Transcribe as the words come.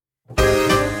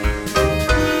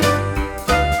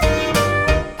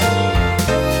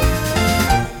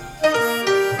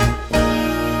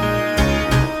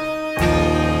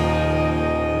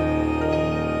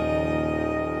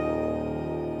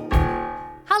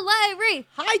Hello, Ruth.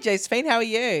 Hi, Josephine. How are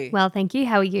you? Well, thank you.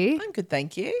 How are you? I'm good,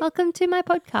 thank you. Welcome to my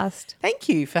podcast. Thank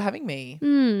you for having me.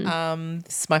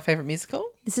 This is my favourite musical.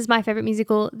 This is my favorite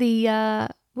musical. The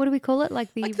what do we call it?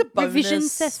 Like the revision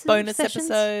bonus sessions?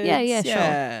 episodes.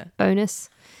 Yeah, sure. Bonus.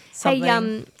 Something.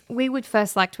 Hey, we would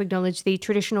first like to acknowledge the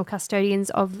traditional custodians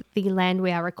of the land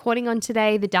we are recording on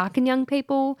today, the Dark and Young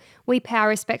people. We pay our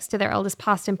respects to their elders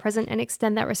past and present and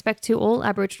extend that respect to all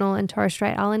Aboriginal and Torres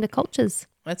Strait Islander cultures.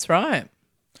 That's right.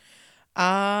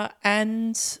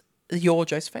 And you're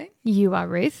Josephine. You are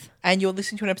Ruth. And you're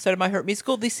listening to an episode of My Favorite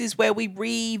Musical. This is where we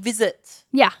revisit.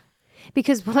 Yeah.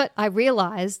 Because what I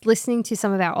realised listening to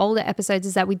some of our older episodes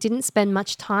is that we didn't spend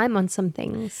much time on some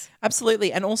things.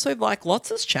 Absolutely. And also, like, lots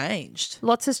has changed.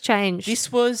 Lots has changed.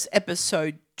 This was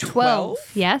episode 12.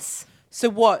 Yes. So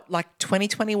what, like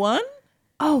 2021?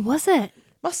 Oh, was it?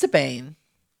 Must have been.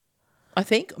 I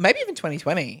think. Maybe even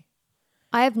 2020.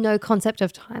 I have no concept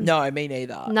of time. No, me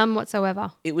neither. None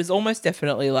whatsoever. It was almost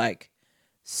definitely like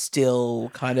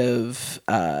still kind of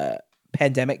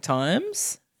pandemic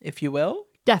times, if you will.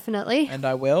 Definitely. And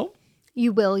I will.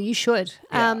 You will. You should.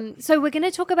 Yeah. So we're going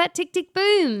to talk about Tick, Tick,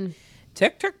 Boom.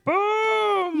 Tick, tick,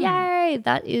 boom. Yay.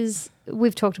 That is,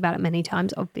 we've talked about it many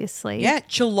times, obviously. Yeah,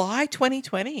 July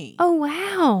 2020. Oh,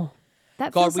 wow.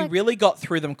 That God, feels we like, really got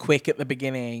through them quick at the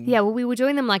beginning. Yeah, well, we were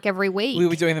doing them like every week. We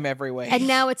were doing them every week. And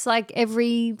now it's like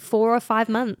every 4 or 5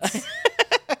 months.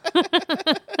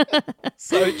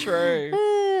 So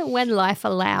true. When life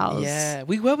allows. Yeah,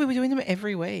 we were doing them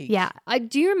every week. Yeah. I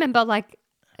do remember like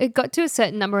it got to a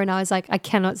certain number and I was like, I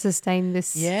cannot sustain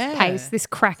this pace, this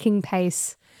cracking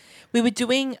pace. We were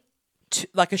doing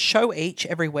like a show each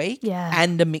every week. Yeah.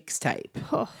 And a mixtape.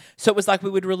 Oh. So it was like we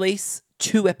would release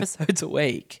 2 episodes a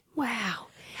week. Wow.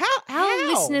 How? Our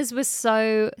listeners were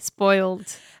so spoiled.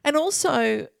 And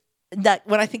also, that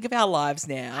when I think of our lives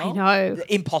now, I know.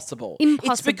 Impossible.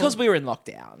 Impossible. It's because we were in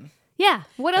lockdown. Yeah.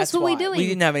 What else That's were we why. doing? We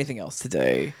didn't have anything else to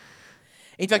do.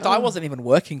 In fact, I wasn't even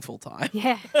working full time.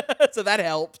 Yeah. So that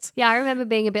helped. Yeah. I remember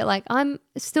being a bit like, I'm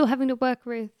still having to work,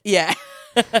 Ruth. Yeah.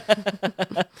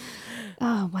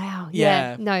 Oh, wow.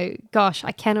 Yeah. No, gosh,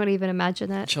 I cannot even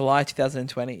imagine it. July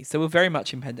 2020. So we're very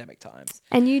much in pandemic times.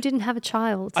 And you didn't have a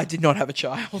child. I did not have a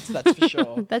child, that's for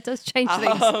sure. That does change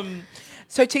things.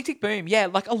 So Tick, Tick, Boom. Yeah,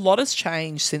 like a lot has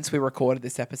changed since we recorded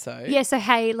this episode. Yeah, so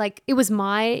hey, like it was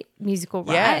my musical,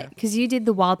 right? Yeah. Because you did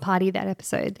the Wild Party that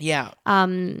episode. Yeah.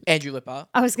 Andrew Lipper.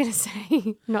 I was going to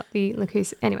say, not the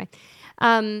Lacuse. Anyway,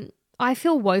 I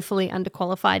feel woefully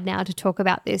underqualified now to talk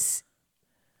about this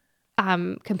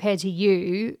compared to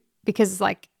you because,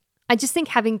 like, I just think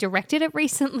having directed it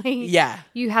recently, Yeah.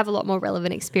 you have a lot more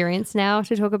relevant experience now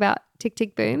to talk about Tick,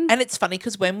 Tick, Boom. And it's funny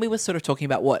because when we were sort of talking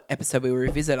about what episode we would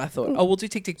revisit, I thought, we'll do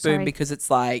Tick, Tick, Boom Sorry. because it's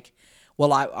like,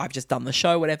 well, I've just done the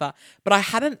show, whatever. But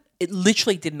it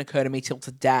literally didn't occur to me till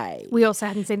today. We also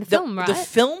hadn't seen the film, right? The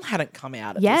film hadn't come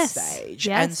out at Yes, this stage.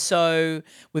 yes. And so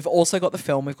we've also got the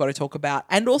film we've got to talk about.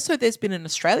 And also there's been an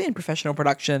Australian professional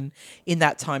production in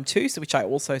that time too, so which I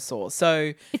also saw.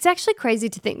 So It's actually crazy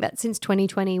to think that since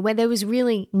 2020, where there was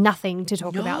really nothing to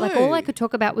talk about, like all I could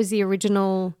talk about was the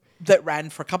original that ran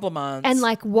for a couple of months. and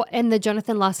like and the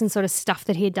Jonathan Larson sort of stuff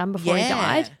that he had done before he Yeah.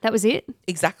 died. That was it.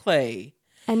 Exactly.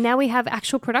 And now we have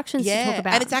actual productions to talk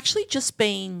about. And it's actually just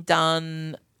been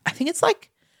done, I think it's like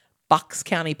Bucks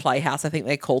County Playhouse, I think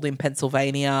they're called, in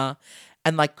Pennsylvania.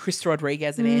 And like Chris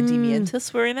Rodriguez and Andy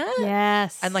Mientus were in it.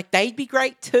 Yes. And like they'd be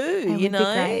great too, They you would be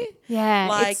know? great. Yeah.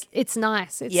 Like, it's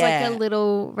nice. It's Yeah. like a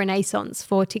little renaissance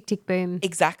for Tick, Tick, Boom.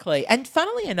 exactly. And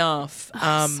funnily enough,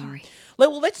 sorry.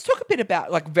 well, let's talk a bit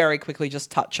about, like, very quickly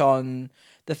just touch on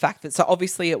the fact that, so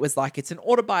obviously it was like, it's an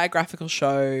autobiographical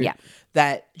show Yeah.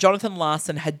 that Jonathan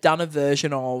Larson had done a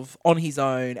version of on his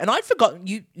own. And I'd forgotten,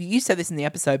 you said this in the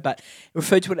episode, but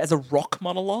referred to it as a rock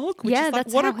monologue, which Yeah, is like,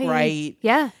 that's what a how he- great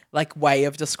Yeah. like way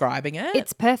of describing it.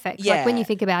 It's perfect. Like when Yeah. you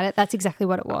think about it, that's exactly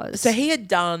what it was. So he had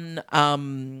done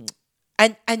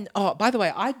and oh, by the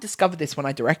way, I discovered this when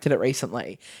I directed it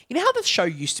recently. You know how the show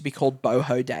used to be called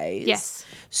Boho Days? Yes.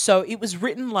 So it was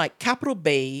written like capital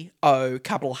B-O,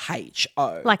 capital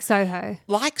H-O. like Soho.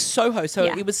 Like Soho. So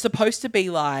Yeah. it was supposed to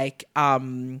be like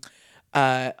and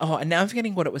now I'm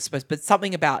forgetting what it was supposed, but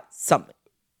something about something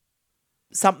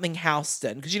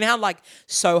Houston. Because you know how like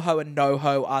Soho and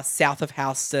NoHo are south of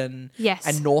Houston Yes.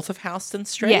 and north of Houston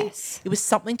Street? Yes. It was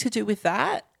something to do with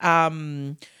that.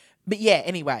 But yeah,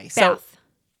 anyway. So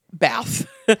Bouth.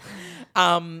 yeah,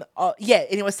 and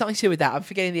it was something to do with that. I'm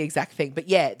forgetting the exact thing. But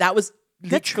yeah, that was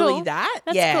literally cool. that.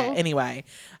 That's yeah, cool. anyway.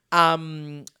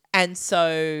 And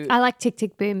so I like Tick,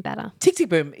 Tick, Boom better. Tick Tick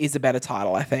Boom is a better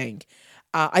title, I think.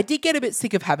 I did get a bit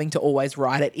sick of having to always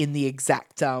write it in the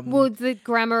exact Well, the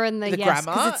grammar and the yes,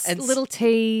 grammar because it's and little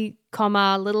t,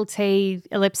 comma, little t,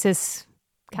 ellipsis,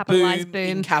 capitalized boom.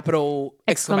 in capital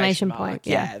exclamation mark. point,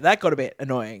 yeah. That got a bit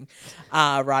annoying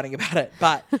writing about it.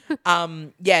 But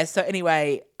so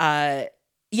anyway,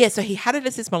 so he had it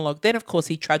as his monologue. Then, of course,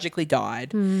 he tragically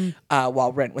died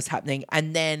while Rent was happening.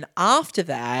 And then after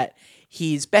that,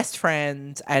 his best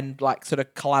friend and like sort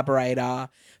of collaborator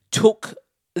took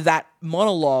that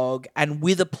monologue and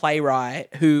with a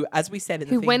playwright who, as we said in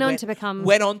the thing, went on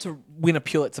to win a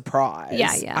Pulitzer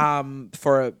Prize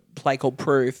for a play called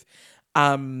Proof,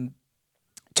 turned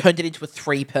it into a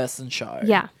 3-person show.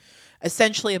 Yeah.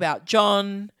 Essentially about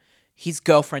John, his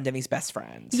girlfriend and his best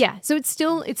friend. Yeah. So it's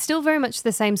still very much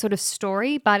the same sort of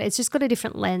story, but it's just got a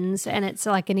different lens and it's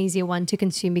like an easier one to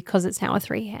consume because it's now a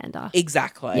 3-hander.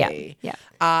 Exactly. Yeah.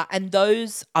 And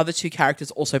those other 2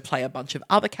 characters also play a bunch of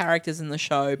other characters in the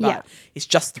show, but it's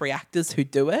just 3 actors who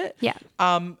do it. Yeah.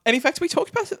 And in fact, we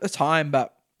talked about it at the time,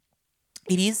 but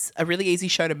it is a really easy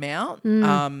show to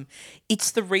mount.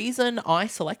 It's the reason I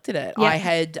selected it. Yeah. I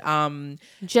had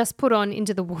just put on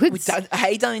Into the Woods. I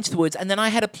had done Into the Woods, and then I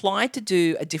had applied to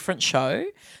do a different show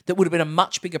that would have been a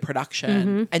much bigger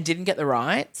production and didn't get the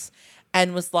rights,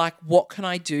 and was like, what can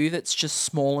I do that's just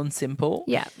small and simple?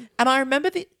 Yeah. And I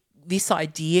remember this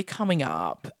idea coming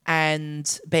up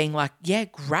and being like, yeah,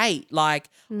 great. Like,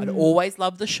 I'd always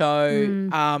loved the show.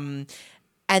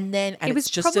 And it was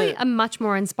just probably a much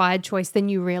more inspired choice than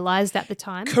you realised at the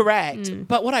time. Correct.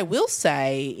 But what I will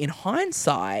say in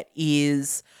hindsight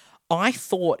is I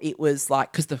thought it was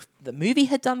like, because the movie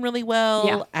had done really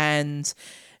well and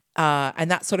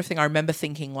that sort of thing. I remember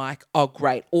thinking like, oh,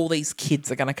 great, all these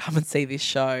kids are going to come and see this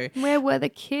show. Where were the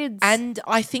kids? And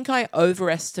I think I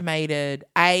overestimated,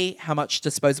 how much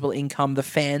disposable income the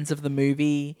fans of the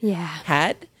movie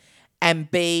had.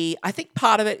 And B, I think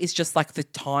part of it is just like the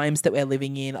times that we're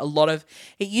living in.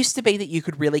 It used to be that you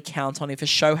could really count on if a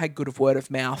show had good word of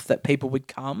mouth that people would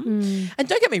come. And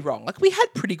don't get me wrong, like we had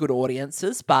pretty good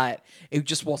audiences, but it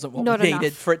just wasn't what we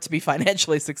needed for it to be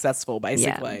financially successful,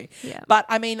 basically. Yeah. But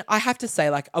I mean, I have to say,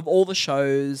 like, of all the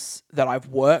shows that I've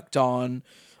worked on,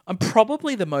 I'm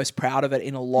probably the most proud of it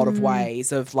in a lot of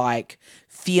ways, of like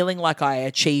feeling like I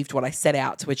achieved what I set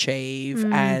out to achieve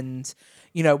and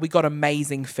you know, we got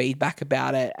amazing feedback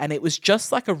about it, and it was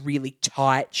just like a really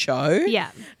tight show. Yeah.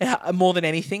 More than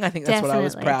anything, I think that's what I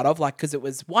was proud of, like, because it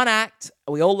was one act.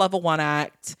 We all love a one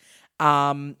act.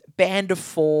 Band of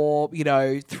 4, you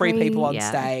know, 3 people on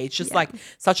stage, just like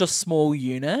such a small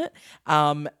unit.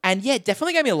 And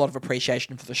definitely gave me a lot of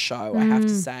appreciation for the show, I have to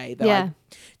say, that I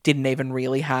didn't even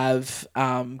really have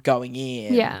going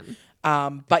in. Yeah.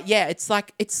 But yeah, it's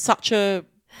like, it's such a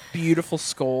beautiful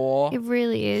score. It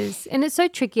really is. And it's so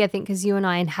tricky, I think, because you and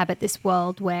I inhabit this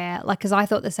world where, like, because I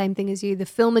thought the same thing as you. The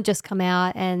film had just come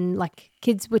out and, like,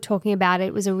 kids were talking about it.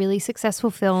 It was a really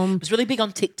successful film. It was really big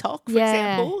on TikTok, for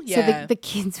example. Yeah. So the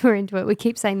kids were into it. We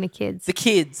keep saying the kids. The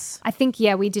kids. I think,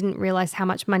 we didn't realise how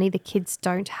much money the kids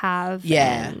don't have.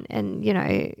 Yeah. And you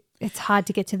know, it's hard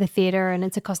to get to the theatre and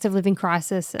it's a cost of living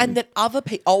crisis. And that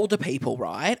older people,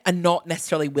 right, are not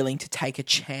necessarily willing to take a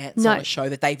chance on a show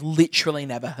that they've literally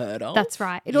never heard of. That's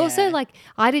right. It also, like,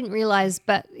 I didn't realise,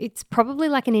 but it's probably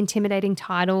like an intimidating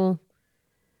title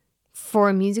for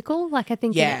a musical. Like, I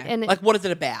think. Yeah. And like, what is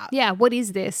it about? Yeah. What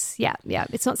is this? Yeah. Yeah.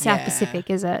 It's not South Pacific,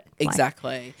 is it?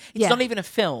 Exactly. It's not even a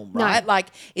film, right? No. Like,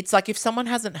 it's like if someone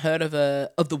hasn't heard of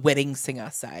The Wedding Singer,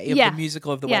 say, of the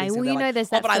musical of The Wedding Singer, well, you know, like, there's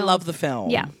that but film. I love the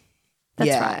film. Yeah.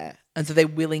 That's right. And so they're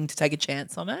willing to take a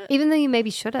chance on it. Even though you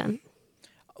maybe shouldn't.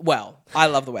 Well, I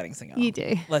love The Wedding Singer. You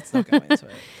do. Let's not go into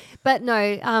it. But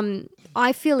no,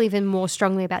 I feel even more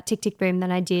strongly about Tick Tick Boom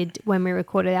than I did when we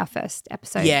recorded our first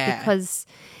episode. Yeah. Because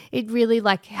it really,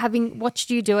 like, having watched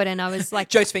you do it, and I was like...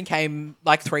 Josephine came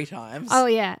like 3 times. Oh,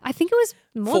 yeah. I think it was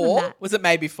more 4? than that. Was it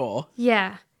maybe 4?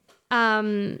 Yeah.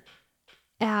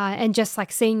 And just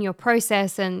like seeing your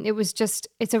process, and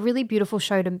it's a really beautiful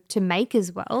show to make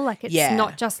as well. Like, it's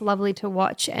not just lovely to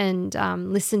watch and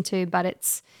listen to, but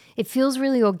it feels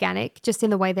really organic just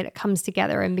in the way that it comes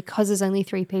together. And because there's only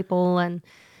 3 people, and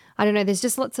I don't know, there's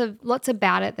just lots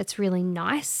about it that's really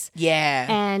nice. Yeah.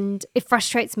 And it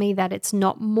frustrates me that it's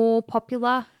not more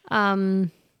popular.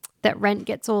 That Rent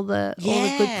gets all the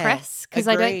good press, because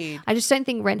I just don't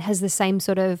think Rent has the same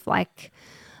sort of like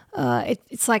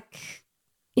it's like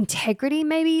integrity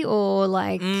maybe, or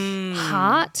like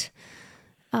heart.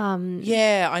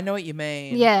 Yeah, I know what you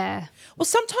mean. Yeah. Well,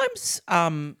 sometimes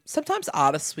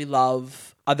artists we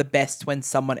love are the best when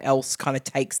someone else kind of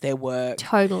takes their work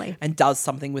Totally. and does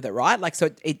something with it, right? Like, so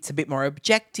it's a bit more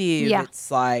objective. Yeah. It's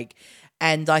like,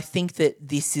 And I think that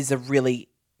this is a really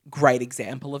great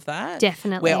example of that.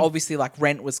 Definitely. Where obviously like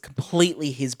Rent was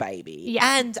completely his baby.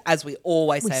 Yeah. And as we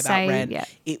always say about Rent,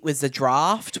 it was a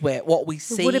draft where what we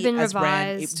see would have been as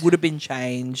Rent, revised. it would have been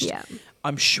changed, Yeah.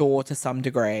 I'm sure, to some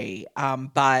degree.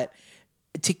 But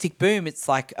Tick, Tick, Boom, it's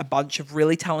like a bunch of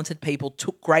really talented people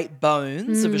took great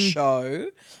bones of a show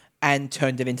and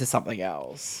turned it into something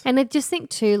else. And I just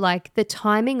think too, like the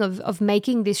timing of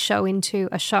making this show into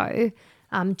a show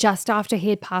just after he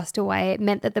had passed away, it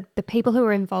meant that the people who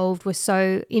were involved were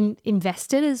so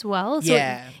invested as well. So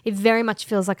it very much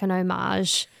feels like an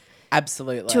homage.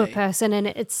 Absolutely. To a person, and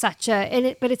it's such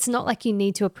a, but it's not like you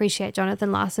need to appreciate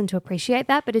Jonathan Larson to appreciate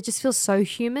that, but it just feels so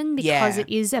human because it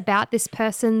is about this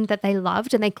person that they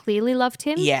loved and they clearly loved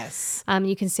him. Yes.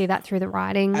 You can see that through the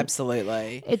writing.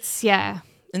 Absolutely. It's, And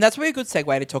that's really a good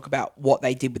segue to talk about what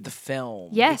they did with the film.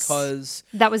 Yes. Because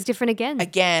that was different again.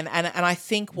 And I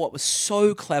think what was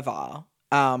so clever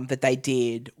that they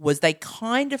did was they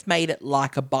kind of made it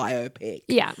like a biopic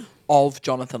of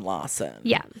Jonathan Larson.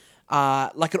 Yeah.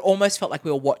 Like it almost felt like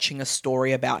we were watching a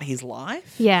story about his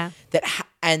life. Yeah.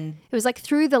 And it was like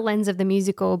through the lens of the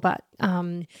musical, but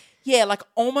like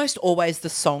almost always the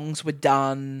songs were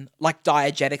done like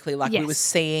diegetically, like we were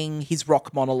seeing his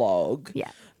rock monologue.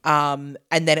 Yeah. And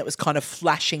then it was kind of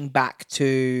flashing back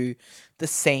to the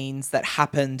scenes that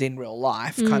happened in real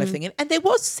life kind of thing. And there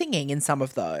was singing in some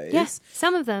of those. Yes,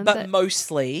 some of them. But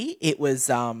mostly it was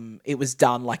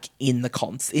done like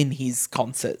in his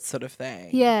concert sort of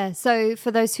thing. Yeah. So for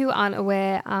those who aren't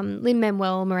aware,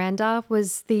 Lin-Manuel Miranda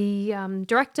was the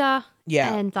director.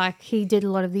 Yeah. And like he did a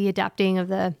lot of the adapting of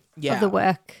the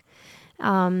work.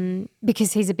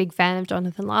 Because he's a big fan of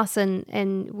Jonathan Larson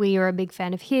and we are a big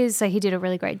fan of his, so he did a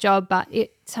really great job. But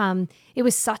it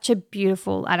was such a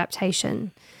beautiful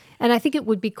adaptation, and I think it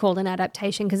would be called an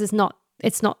adaptation because it's not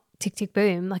Tick, Tick,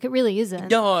 Boom. Like it really isn't.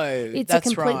 No, it's that's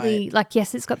a completely right. like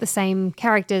yes, it's got the same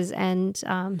characters and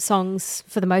songs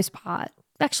for the most part.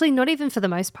 Actually, not even for the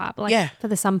most part, but like for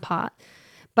the some part.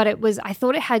 But I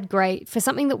thought it had great, for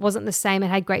something that wasn't the same, it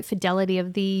had great fidelity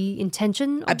of the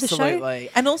intention of the show. Absolutely.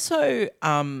 And also,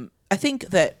 I think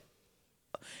that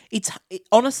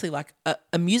honestly like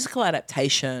a musical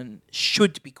adaptation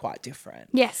should be quite different.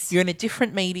 Yes. You're in a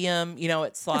different medium,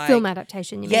 it's like. A film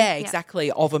adaptation, you mean? Yeah, exactly,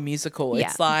 of a musical. Yeah.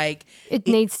 It's like. It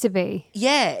needs to be.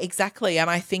 Yeah, exactly. And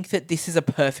I think that this is a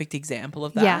perfect example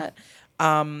of that.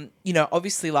 Yeah.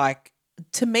 Obviously like,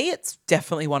 to me, it's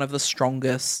definitely one of the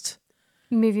strongest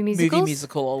movie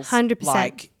musicals 100%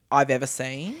 like I've ever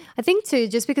seen. I think too,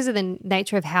 just because of the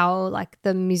nature of how like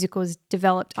the musicals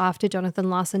developed after Jonathan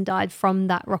Larson died from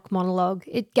that rock monologue,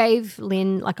 it gave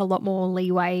Lynn like a lot more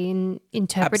leeway in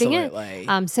interpreting it.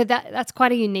 So that's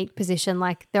quite a unique position.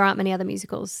 Like there aren't many other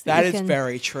musicals. That is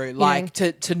very true. Like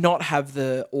to not have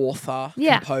the author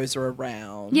composer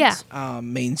around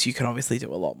means you can obviously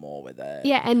do a lot more with it.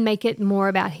 Yeah, and make it more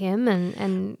about him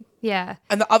and yeah.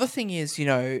 And the other thing is,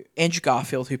 Andrew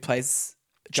Garfield, who plays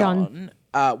John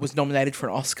was nominated for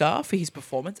an Oscar for his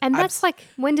performance. And that's like,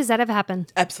 when does that ever happen?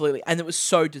 Absolutely. And it was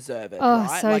so deserved,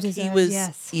 right? So deserved, he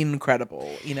was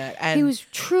incredible, And he was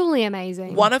truly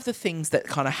amazing. One of the things that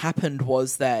kind of happened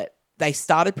was that they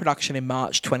started production in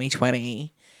March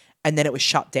 2020 and then it was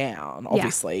shut down,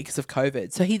 obviously, because of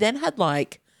COVID. So he then had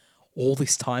like all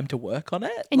this time to work on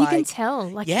it. And you can tell,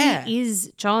 like he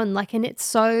is John, like, and it's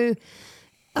so...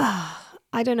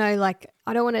 I don't know, like,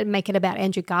 I don't want to make it about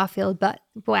Andrew Garfield, but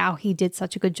wow, he did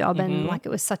such a good job. And like, it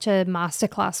was such a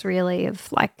masterclass really of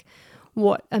like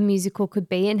what a musical could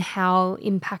be and how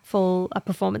impactful a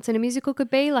performance in a musical could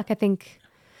be. Like, I think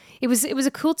it was a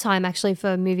cool time actually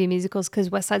for movie musicals because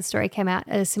West Side Story came out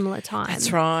at a similar time.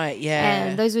 That's right, yeah.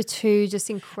 And those were two just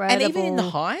incredible. And even In the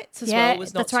Heights as well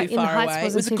was not too far away.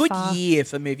 It was a good year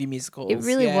for movie musicals. It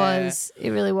really was. It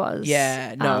really was.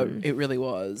 Yeah, no, it really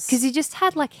was. Because you just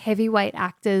had like heavyweight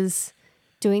actors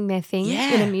doing their thing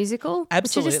in a musical,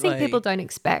 absolutely. Which I just think people don't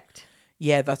expect.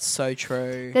 Yeah, that's so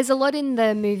true. There's a lot in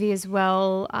the movie as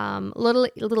well,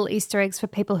 little Easter eggs for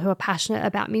people who are passionate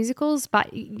about musicals,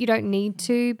 but you don't need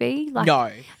to be. Like,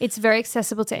 no. It's very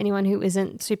accessible to anyone who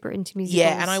isn't super into musicals.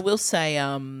 Yeah, and I will say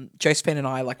Josephine and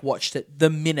I like watched it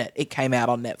the minute it came out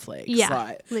on Netflix.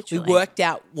 Yeah, literally. We worked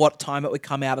out what time it would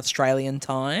come out Australian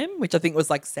time, which I think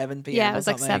was like 7 p.m. Yeah, it was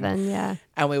like 7, yeah.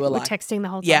 And we were like... texting the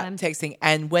whole time. Yeah, texting.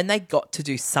 And when they got to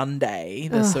do Sunday,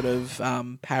 the sort of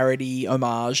parody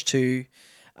homage to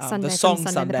Sunday the song from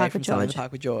Sunday in the Sunday Park from with Sunday in the George.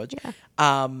 Park with George.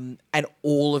 Yeah. And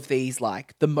all of these,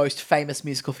 like, the most famous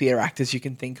musical theatre actors you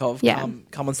can think of Yeah.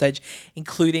 come on stage,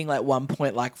 including, like, one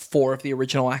point, like, 4 of the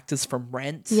original actors from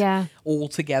Rent. Yeah. All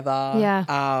together.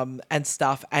 Yeah. And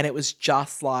stuff. And it was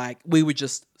just, like, we were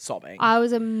just sobbing. I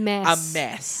was a mess. A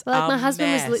mess. Like, my A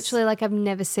husband was mess. literally like, I've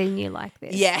never seen you like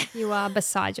this. Yeah. You are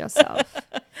beside yourself.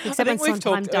 I Except when think we've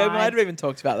Sondheim talked, we might died. have even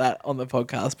talked about that on the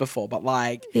podcast before, but,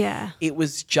 like, Yeah. it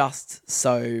was just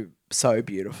so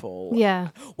beautiful. Yeah.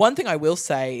 One thing I will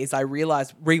say is I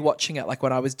realized rewatching it, like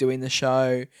when I was doing the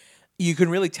show, you can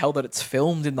really tell that it's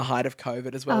filmed in the height of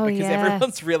COVID as well, Oh, because yeah.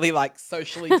 everyone's really, like,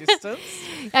 socially distanced.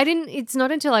 It's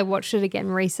not until I watched it again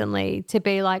recently to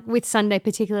be like, with Sunday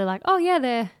particularly, like, oh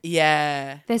yeah,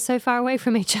 Yeah. they're so far away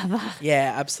from each other.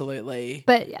 Yeah, absolutely.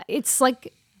 But it's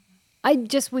like, I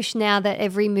just wish now that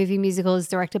every movie musical is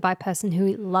directed by a person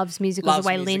who loves musicals Loves the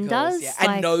way Lynn musicals, does. yeah, like,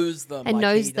 and knows them. and like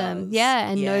knows he them. does. Yeah,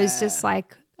 and knows just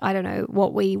like, I don't know,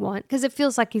 what we want. Because it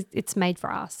feels like it's made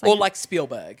for us. Or like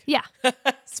Spielberg. Yeah.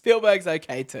 Spielberg's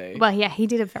okay too. Well, yeah, he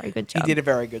did a very good job. He did a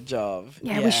very good job.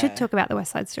 Yeah, we should talk about the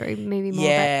West Side Story movie more.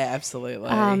 Yeah, absolutely.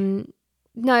 But,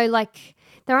 no, like,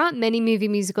 there aren't many movie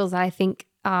musicals that I think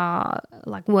are,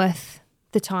 like, worth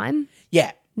the time.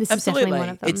 Yeah. This absolutely. is definitely one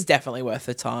of them. It's definitely worth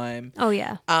the time. Oh,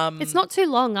 yeah. It's not too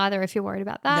long either if you're worried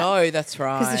about that. No, that's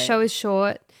right. Because the show is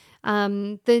short.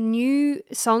 The new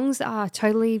songs are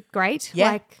totally great.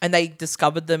 Yeah, Like, and they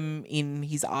discovered them in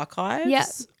his archives. yeah,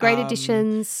 great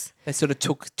additions. They sort of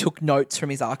took notes from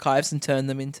his archives and turned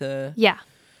them into, Yeah.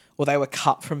 or they were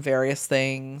cut from various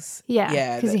things.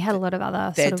 Yeah. Because he had a lot of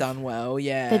other They're sort of, done well,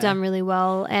 yeah. they're done really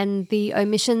well. And the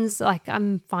omissions, like,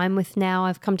 I'm fine with now.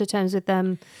 I've come to terms with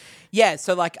them. Yeah,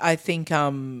 so like I think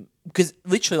because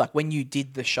literally like when you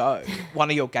did the show, one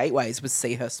of your gateways was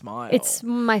See Her Smile. It's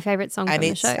my favorite song from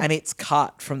the show. And it's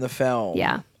cut from the film.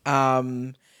 Yeah.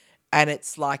 And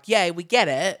it's like, yeah, we get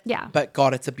it. Yeah. But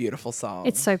God, it's a beautiful song.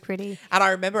 It's so pretty. And I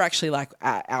remember actually like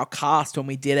our cast when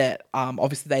we did it,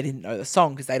 obviously they didn't know the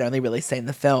song because they'd only really seen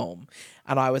the film.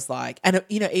 And I was like, and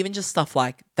you know, even just stuff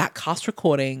like that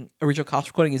original cast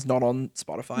recording is not on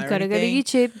Spotify. You've got to go to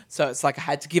YouTube. So it's like I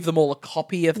had to give them all a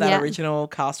copy of that Yeah. original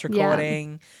cast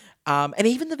recording. And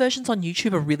even the versions on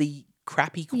YouTube are really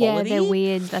crappy quality. Yeah, they're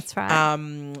weird. That's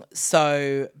right.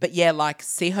 So, but yeah, like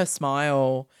See Her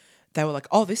Smile, they were like,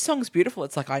 oh, this song's beautiful.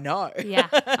 It's like, I know. Yeah.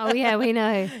 Oh, yeah, we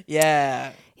know.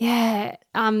 Yeah. Yeah.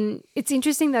 It's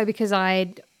interesting though because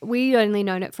we'd only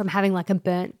known it from having like a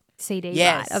burnt CD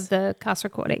Yes. right, of the cast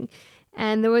recording.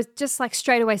 And there was just like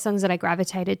straight away songs that I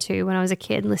gravitated to when I was a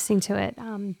kid listening to it.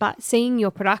 But seeing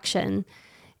your production,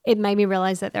 it made me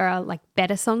realize that there are like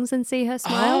better songs than See Her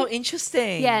Smile. Oh,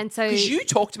 interesting. Yeah, and so- because you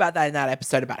talked about that in that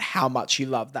episode about how much you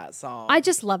love that song. I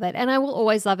just love it and I will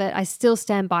always love it. I still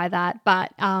stand by that,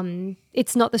 but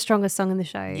it's not the strongest song in the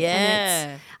show. And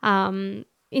Yeah. it's,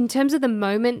 in terms of the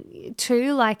moment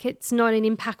too, like it's not an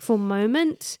impactful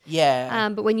moment. Yeah.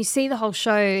 But when you see the whole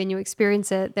show and you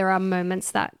experience it, there are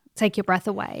moments that take your breath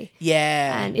away.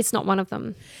 Yeah. And it's not one of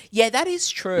them. Yeah, that is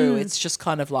true. It's just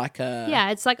kind of like a...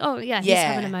 Yeah, it's like, oh, yeah, he's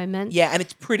having a moment. Yeah, and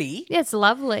it's pretty. Yeah, it's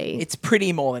lovely. It's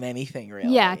pretty more than anything,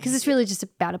 really. Yeah, because it's really just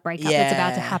about a breakup that's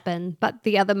about to happen. But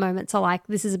the other moments are like,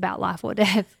 this is about life or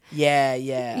death. Yeah,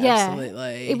 Yeah,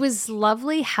 absolutely. It was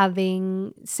lovely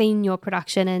having seen your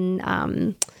production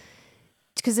and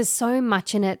because there's so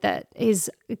much in it that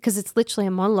is because it's literally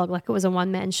a monologue, like it was a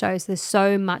one-man show. So there's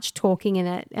so much talking in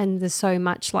it and there's so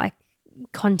much like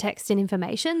context and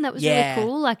information that was really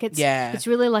cool. Like it's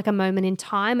really like a moment in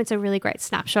time. It's a really great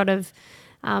snapshot of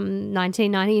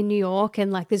 1990 in New York,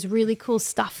 and like there's really cool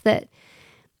stuff that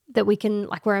we can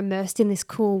like we're immersed in this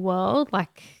cool world,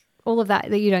 like all of that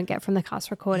you don't get from the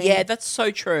cast recording. Yeah, that's so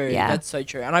true. Yeah. That's so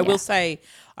true. And I will say,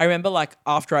 I remember like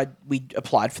after we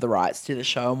applied for the rights to the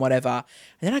show and whatever, and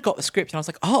then I got the script and I was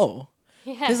like, oh,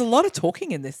 there's a lot of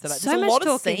talking in this. There's So a much lot of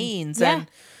talking. scenes. Yeah.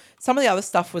 And some of the other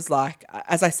stuff was like,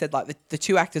 as I said, like the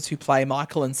two actors who play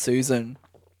Michael and Susan,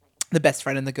 the best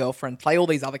friend and the girlfriend, play all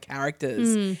these other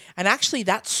characters. And actually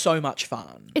that's so much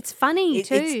fun. It's funny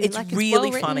too. It's like,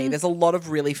 really well funny. written. There's a lot of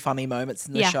really funny moments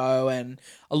in the show, and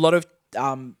a lot of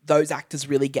those actors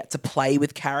really get to play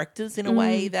with characters in a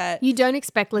way that You don't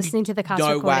expect listening to the cast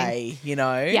no recording. way, you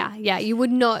know. Yeah, you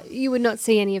would not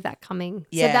see any of that coming.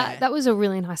 Yeah. So that was a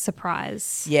really nice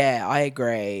surprise. Yeah, I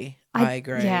agree. I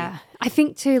agree. Yeah. I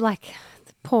think too, like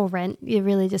the poor Rent, you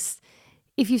really just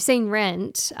if you've seen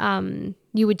Rent,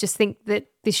 you would just think that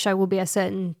this show will be a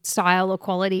certain style or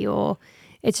quality or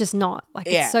It's just not. Like,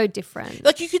 Yeah. it's so different.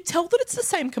 Like, you could tell that it's the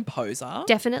same composer.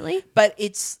 Definitely. But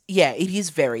it is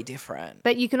very different.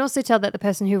 But you can also tell that the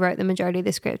person who wrote the majority of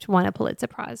the script won a Pulitzer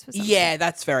Prize for something. Yeah,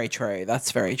 that's very true.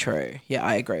 That's very true. Yeah,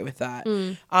 I agree with that.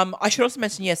 I should also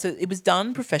mention, so it was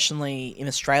done professionally in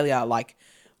Australia, like,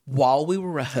 while we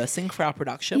were rehearsing for our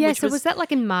production. Yeah, which so was that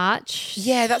like in March?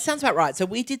 Yeah, that sounds about right. So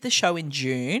we did the show in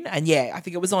June, and I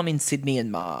think it was on in Sydney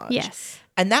in March. Yes.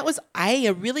 And that was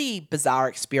a really bizarre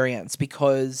experience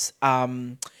because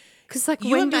like,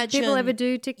 when do people ever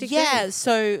do Tick, Tick, Tick? Yeah,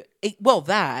 so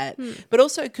that, but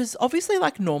also because obviously,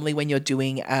 like, normally when you're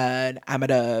doing an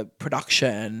amateur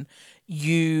production,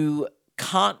 you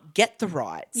can't get the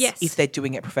rights if they're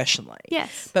doing it professionally.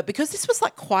 Yes. But because this was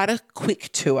like quite a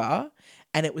quick tour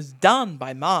and it was done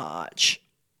by March,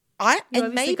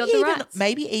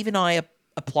 maybe even I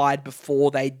applied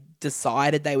before they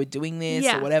decided they were doing this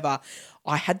or whatever.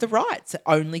 I had the rights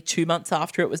only 2 months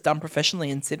after it was done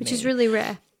professionally in Sydney. Which is really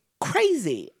rare.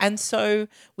 Crazy. And so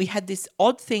we had this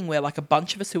odd thing where, like, a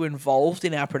bunch of us who were involved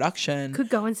in our production could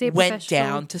go and see it went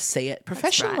down to see it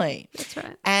professionally. That's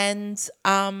right.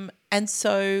 And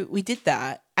so we did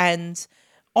that. And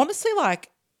honestly, like,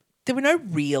 there were no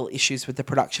real issues with the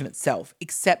production itself,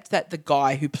 except that the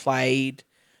guy who played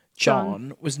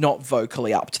John was not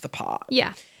vocally up to the part.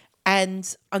 Yeah.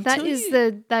 And until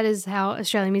that is how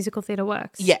Australian musical theatre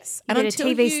works. Yes. You and get a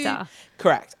TV star.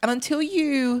 Correct. And until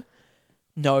you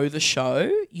know the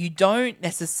show, you don't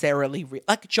necessarily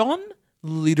like, John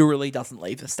literally doesn't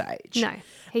leave the stage. No.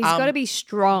 He's got to be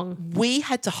strong. We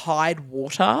had to hide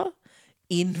water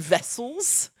in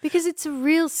vessels. Because it's a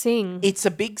real sing. It's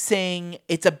a big sing.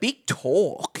 It's a big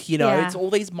talk, It's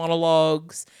all these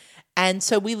monologues. And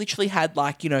so we literally had,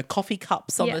 like, coffee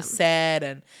cups on the set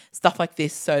and stuff like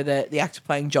this so that the actor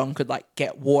playing John could, like,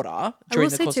 get water during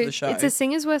the course of the show. It's a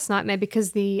singer's worst nightmare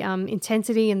because the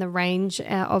intensity and the range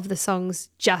of the songs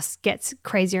just gets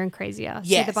crazier and crazier.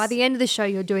 Yes. So that by the end of the show,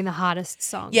 you're doing the hardest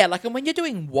song. Yeah, like, and when you're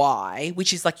doing Why,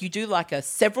 which is, like, you do, like, a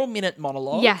several-minute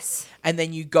monologue. Yes. And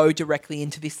then you go directly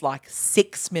into this, like,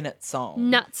 6-minute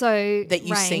song. Nutso that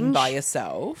you sing by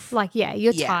yourself. Like,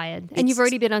 you're tired. And you've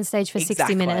already been on stage for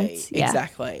 60 minutes. Yeah.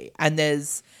 Exactly.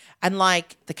 And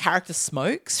like, the character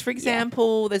smokes, for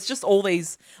example. There's just all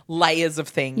these layers of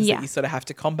things that you sort of have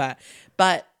to combat.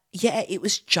 But it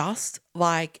was just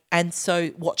like, and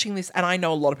so watching this, and I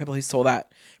know a lot of people who saw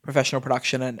that professional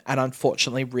production and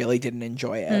unfortunately really didn't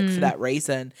enjoy it for that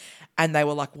reason. And they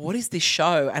were like, what is this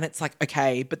show? And it's like,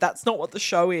 okay, but that's not what the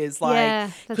show is.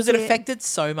 Like, because it affected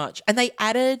so much. And they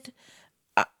added,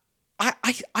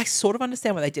 I sort of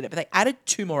understand why they did it, but they added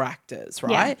 2 more actors,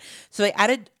 right? Yeah. So they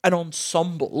added an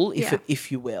ensemble,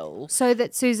 if you will. So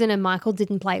that Susan and Michael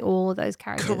didn't play all of those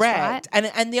characters, correct.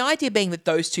 Right? And the idea being that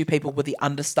those 2 people were the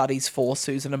understudies for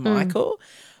Susan and Michael.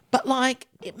 But, like,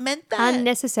 it meant that...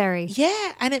 unnecessary.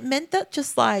 Yeah, and it meant that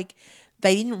just, like,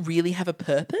 they didn't really have a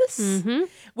purpose. Mm-hmm.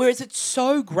 Whereas it's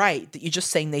so great that you're just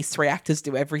seeing these 3 actors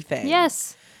do everything.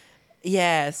 Yes.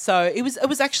 Yeah, so it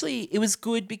was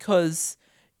good because...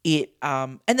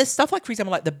 and there's stuff like, for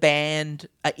example, like the band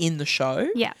are in the show.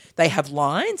 Yeah. They have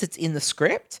lines. It's in the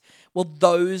script. Well,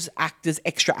 those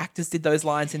extra actors did those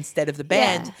lines instead of the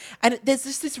band. Yeah. And there's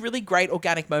just this really great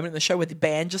organic moment in the show where the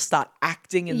band just start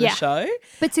acting in the show.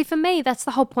 But see, for me, that's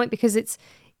the whole point because it's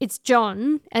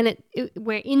John and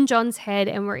we're in John's head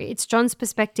and it's John's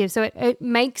perspective. So it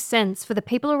makes sense for the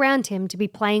people around him to be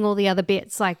playing all the other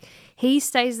bits. Like, he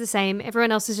stays the same.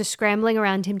 Everyone else is just scrambling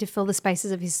around him to fill the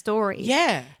spaces of his story.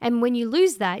 Yeah. And when you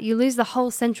lose that, you lose the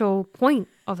whole central point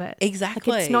of it.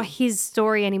 Exactly. Like, it's not his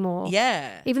story anymore.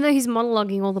 Yeah. Even though he's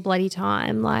monologuing all the bloody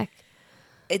time, like...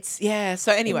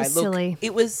 So anyway, silly.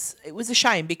 It was a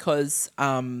shame because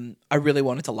I really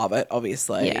wanted to love it,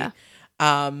 obviously. Yeah.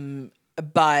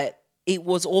 But it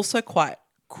was also quite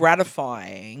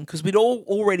gratifying because we'd all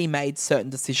already made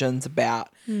certain decisions about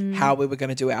how we were going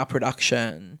to do our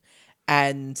production,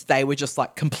 and they were just,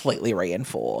 like, completely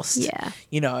reinforced. Yeah.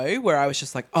 Where I was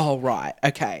just like, oh, right,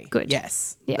 okay. Good.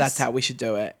 Yes. That's how we should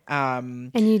do it.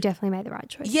 And you definitely made the right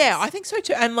choice. Yeah, I think so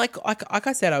too. And like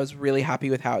I said, I was really happy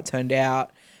with how it turned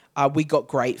out. We got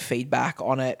great feedback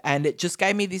on it, and it just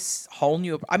gave me this whole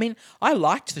new... I mean, I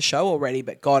liked the show already,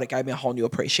 but God, it gave me a whole new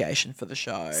appreciation for the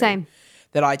show. Same.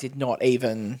 That I did not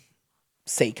even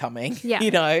see coming.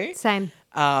 Yeah. Same.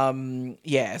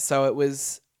 So it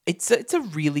was... It's a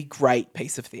really great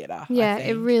piece of theatre. Yeah,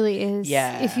 it really is.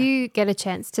 Yeah. If you get a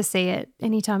chance to see it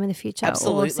anytime in the future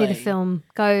Absolutely. or see the film,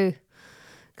 go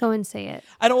and see it.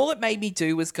 And all it made me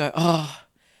do was go, oh...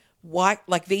 Why,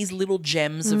 like, these little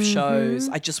gems of shows,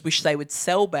 I just wish they would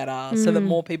sell better so that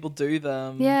more people do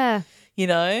them. Yeah.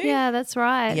 Yeah, that's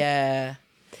right. Yeah.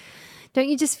 Don't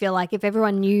you just feel like if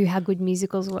everyone knew how good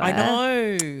musicals were, I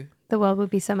know. the world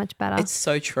would be so much better. It's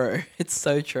so true. It's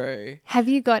so true. Have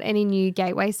you got any new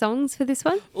gateway songs for this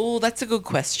one? Oh, that's a good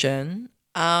question.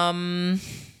 I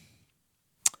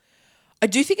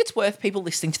do think it's worth people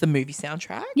listening to the movie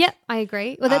soundtrack. Yep, I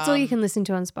agree. Well, that's all you can listen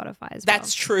to on Spotify as well.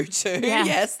 That's true too. Yeah.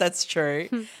 Yes, that's true.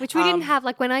 Which we didn't have.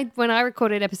 Like when I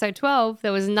recorded episode 12,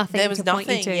 there was nothing point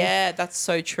you to. Yeah, that's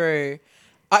so true.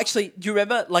 Actually, do you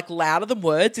remember like Louder Than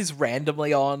Words is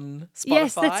randomly on Spotify?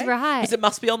 Yes, that's right. Because it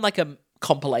must be on like a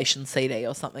compilation CD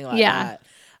or something like that.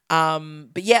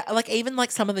 But yeah, like even like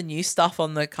some of the new stuff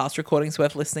on the cast recordings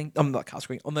worth listening. Not cast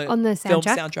recording on the film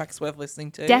soundtracks worth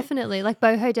listening to. Definitely, like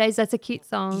Boho Days. That's a cute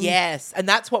song. Yes, and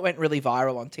that's what went really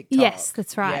viral on TikTok. Yes,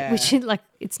 that's right. Yeah. Which like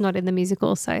it's not in the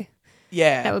musical, so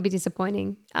yeah, that would be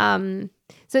disappointing.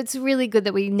 So it's really good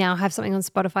that we now have something on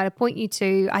Spotify to point you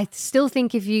to. I still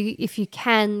think if you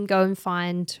can go and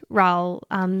find Raoul,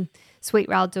 Sweet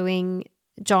Raoul doing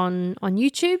John on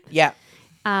YouTube. Yeah.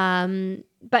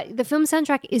 But the film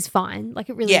soundtrack is fine. Like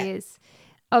it really is.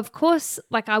 Of course,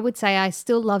 like I would say I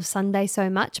still love Sunday so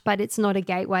much, but it's not a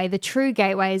gateway. The true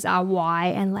gateways are Why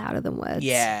and Louder Than Words.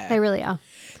 Yeah. They really are.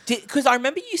 Because I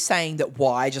remember you saying that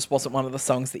Why just wasn't one of the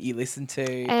songs that you listened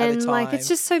to at the time. Like it's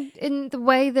just so in the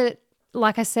way that,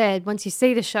 like I said, once you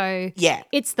see the show,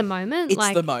 it's the moment.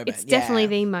 It's the moment. It's definitely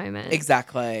the moment.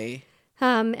 Exactly.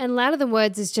 And Louder Than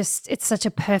Words is just, it's such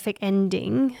a perfect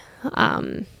ending.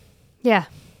 Yeah.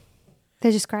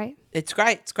 They're just great. It's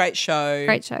great. It's a great show.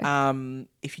 Great show.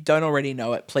 If you don't already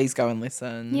know it, please go and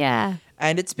listen. Yeah.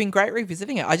 And it's been great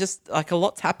revisiting it. I just like a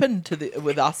lot's happened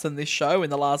with us and this show in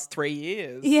the last 3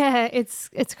 years. Yeah, it's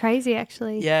crazy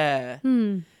actually. Yeah.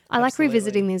 I like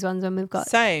revisiting these ones when we've got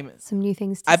some new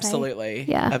things to say. Absolutely.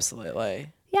 Yeah. Absolutely.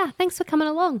 Yeah, thanks for coming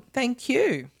along. Thank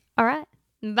you. All right.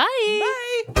 Bye.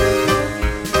 Bye.